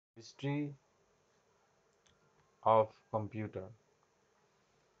History of computer.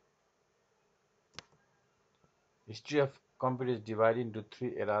 History of computer is divided into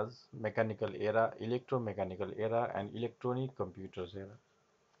three eras: mechanical era, electromechanical era, and electronic computers era.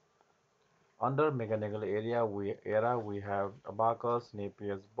 Under mechanical era we have Abacus,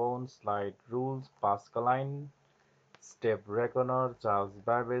 Napier's bone, slide rules, Pascaline, step reckoner, Charles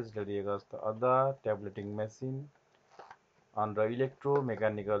Babbage, Lady Augusta Ada, tabulating machine. Under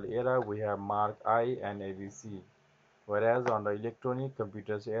electromechanical era we have Mark I and ABC. Whereas on the electronic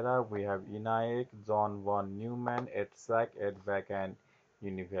computers era, we have ENIAC, John 1 Neumann, EDSAC, EDVAC, and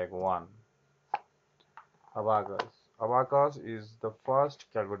ENIAC 1. Abacus. Abacus is the first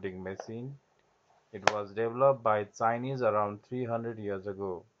calculating machine. It was developed by Chinese around 300 years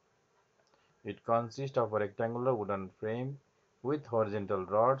ago. It consists of a rectangular wooden frame with horizontal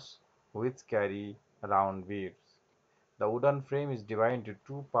rods which carry round beads. The wooden frame is divided into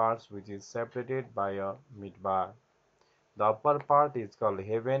two parts which is separated by a midbar. The upper part is called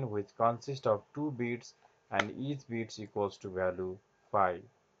heaven, which consists of two beads and each bead equals to value 5.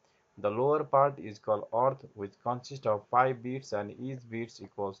 The lower part is called earth, which consists of 5 beads and each bead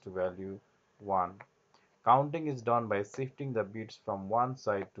equals to value 1. Counting is done by shifting the beads from one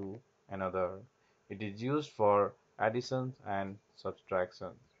side to another. It is used for addition and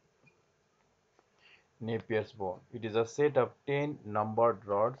subtraction. Napier's bone. It is a set of 10 numbered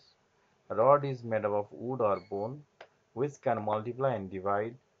rods. A rod is made up of wood or bone, which can multiply and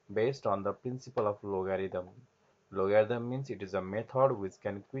divide based on the principle of logarithm. Logarithm means it is a method which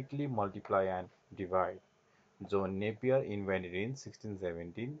can quickly multiply and divide. John Napier invented in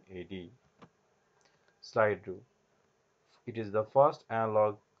 1617 AD. Slide rule. It is the first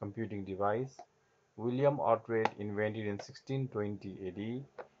analog computing device. William Ortrade invented in 1620 AD.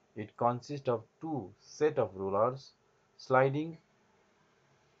 It consists of two sets of rulers sliding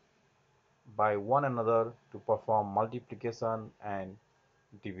by one another to perform multiplication and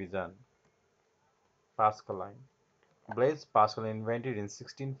division. Pascaline. Blaise Pascal invented in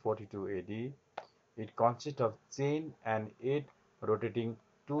 1642 AD. It consists of chain and 8 rotating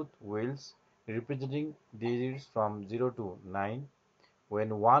tooth wheels representing digits from 0 to 9.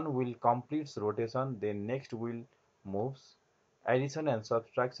 When one wheel completes rotation, the next wheel moves. Addition and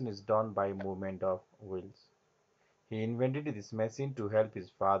subtraction is done by movement of wheels. He invented this machine to help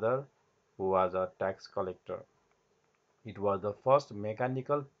his father, who was a tax collector. It was the first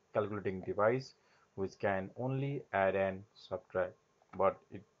mechanical calculating device which can only add and subtract, but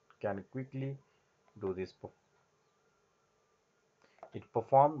it can quickly do this. It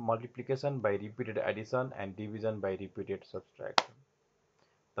performed multiplication by repeated addition and division by repeated subtraction.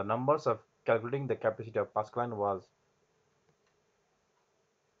 The numbers of calculating the capacity of Pascaline was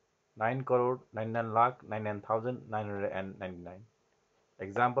 9 crore 99 lakh 99,999.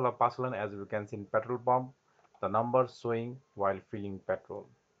 Example of Pascaline, as we can see in petrol pump, the numbers showing while filling petrol.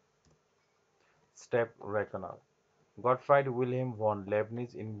 Step reckoner. Gottfried Wilhelm von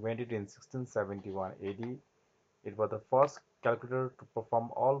Leibniz invented in 1671 AD. It was the first calculator to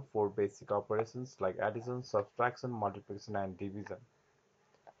perform all four basic operations like addition, subtraction, multiplication, and division.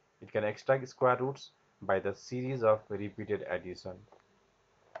 It can extract square roots by the series of repeated addition.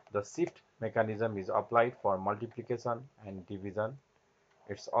 The shift mechanism is applied for multiplication and division.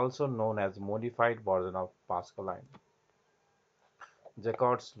 It's also known as modified version of Pascaline.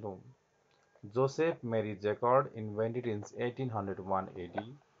 Jacquard's loom. Joseph Marie Jacquard invented in 1801 AD.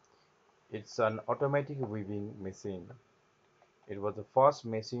 It's an automatic weaving machine. It was the first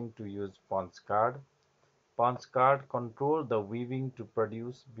machine to use punch card. Punch card controlled the weaving to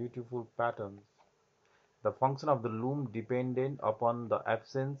produce beautiful patterns. The function of the loom depended upon the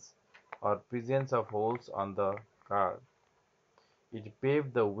absence or presence of holes on the card. It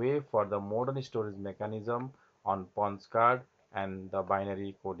paved the way for the modern storage mechanism on punch card and the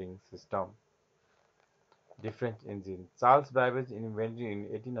binary coding system. Difference engine. Charles Babbage invented in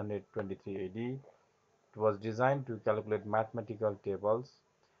 1823 AD. It was designed to calculate mathematical tables,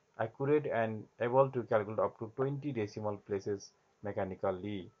 accurate and able to calculate up to 20 decimal places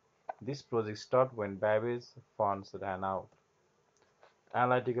mechanically. This project stopped when Babbage's funds ran out.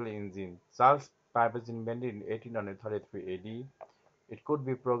 Analytical engine. Charles Babbage invented in 1833 AD. It could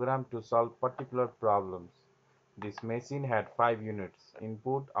be programmed to solve particular problems. This machine had 5 units: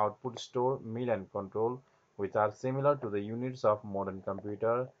 input, output, store, mill, and control, which are similar to the units of modern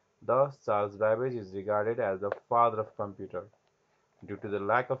computer. Thus, Charles Babbage is regarded as the father of computer. Due to the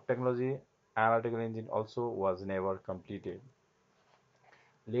lack of technology, analytical engine also was never completed.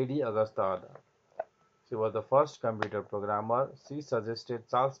 Lady Augusta Ada. She was the first computer programmer. She suggested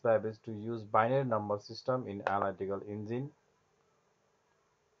Charles Babbage to use binary number system in analytical engine.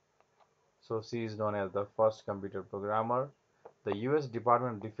 So she is known as the first computer programmer. The US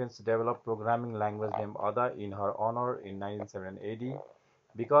Department of Defense developed programming language named Ada in her honor in 1907 AD.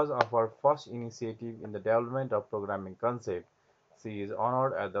 Because of her first initiative in the development of programming concept, she is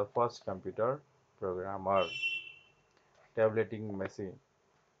honored as the first computer programmer. Tabulating Machine.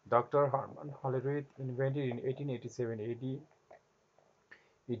 Dr. Herman Hollerith invented in 1887 AD.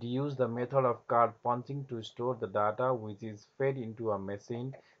 It used the method of card punching to store the data which is fed into a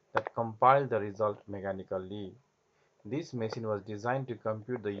machine that compiled the result mechanically. This machine was designed to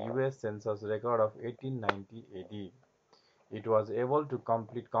compute the US Census record of 1890 AD. It was able to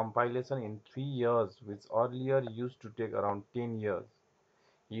complete compilation in 3 years, which earlier used to take around 10 years.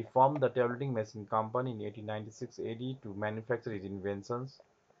 He formed the Tabulating Machine Company in 1896 AD to manufacture his inventions.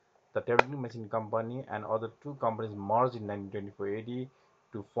 The Tabulating Machine Company and other two companies merged in 1924 AD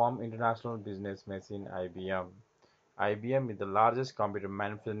to form International Business Machine (IBM). IBM is the largest computer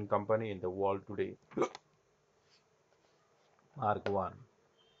manufacturing company in the world today. Mark 1.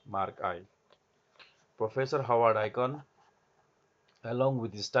 Mark I. Professor Howard Aiken, along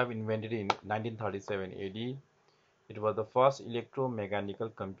with his staff, invented in 1937 AD. It was the first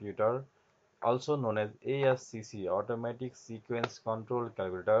electromechanical computer, also known as ASCC, Automatic Sequence Control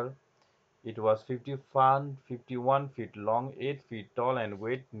Calculator. It was 51 feet long, 8 feet tall, and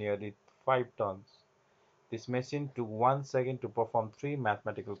weighed nearly 5 tons. This machine took 1 second to perform 3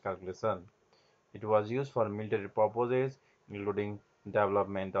 mathematical calculations. It was used for military purposes, including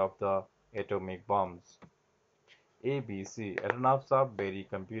development of the atomic bombs. ABC. Atanasoff Berry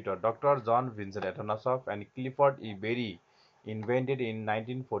computer. Dr. John Vincent Atanasoff and Clifford E. Berry invented in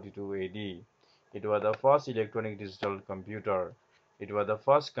 1942 AD. It was the first electronic digital computer. It was the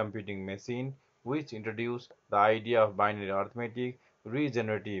first computing machine which introduced the idea of binary arithmetic,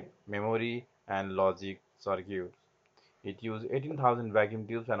 regenerative memory, and logic circuits. It used 18,000 vacuum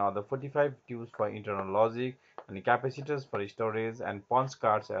tubes and other 45 tubes for internal logic and capacitors for storage and punch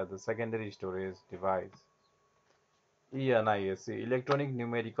cards as the secondary storage device. ENIAC, Electronic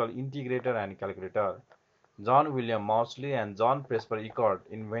Numerical Integrator and Calculator. John William Moseley and John Presper Eckert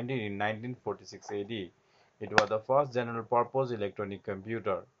invented in 1946 AD. It was the first general-purpose electronic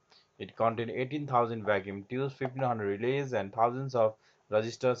computer. It contained 18,000 vacuum tubes, 1,500 relays, and thousands of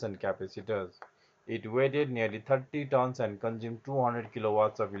resistors and capacitors. It weighed nearly 30 tons and consumed 200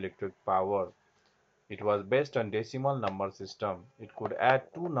 kilowatts of electric power. It was based on decimal number system. It could add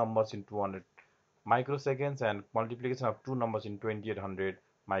two numbers in 200 microseconds and multiplication of two numbers in 2800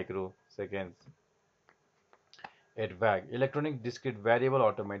 microseconds. EDVAC, Electronic Discrete Variable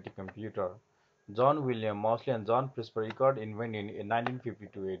Automatic Computer. John William Moseley and John Presper Eckert invented in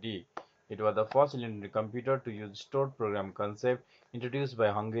 1952 AD. It was the first electronic computer to use stored program concept introduced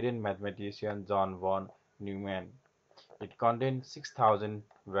by Hungarian mathematician John von Neumann. It contained 6,000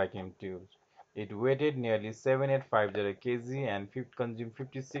 vacuum tubes. It weighed nearly 7850 kg and consumed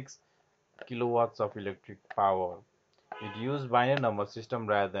 56 kilowatts of electric power. It used binary number system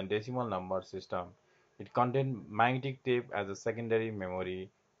rather than decimal number system. It contained magnetic tape as a secondary memory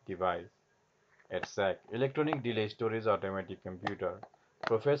device. EDSAC, Electronic Delay Storage Automatic Computer.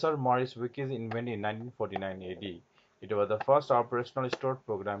 Professor Maurice Wilkes invented in 1949 AD. It was the first operational stored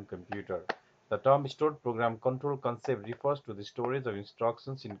program computer. The term stored program control concept refers to the storage of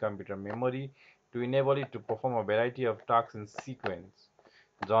instructions in computer memory to enable it to perform a variety of tasks in sequence.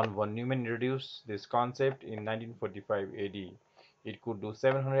 John von Neumann introduced this concept in 1945 AD. It could do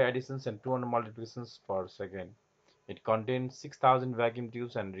 700 additions and 200 multiplications per second. It contained 6,000 vacuum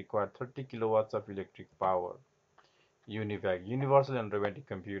tubes and required 30 kilowatts of electric power. UNIVAC, Universal Automatic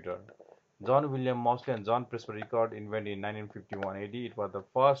Computer. John William Moseley and John Presper Eckert invented in 1951 AD. It was the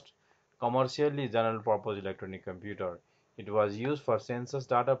first commercially general-purpose electronic computer. It was used for census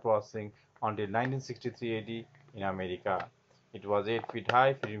data processing until 1963 AD in America. It was 8 feet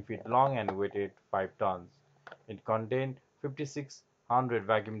high, 15 feet long, and weighed 5 tons. It contained 5,600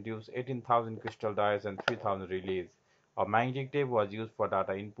 vacuum tubes, 18,000 crystal dies, and 3,000 relays. A magnetic tape was used for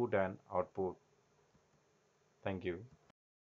data input and output. Thank you.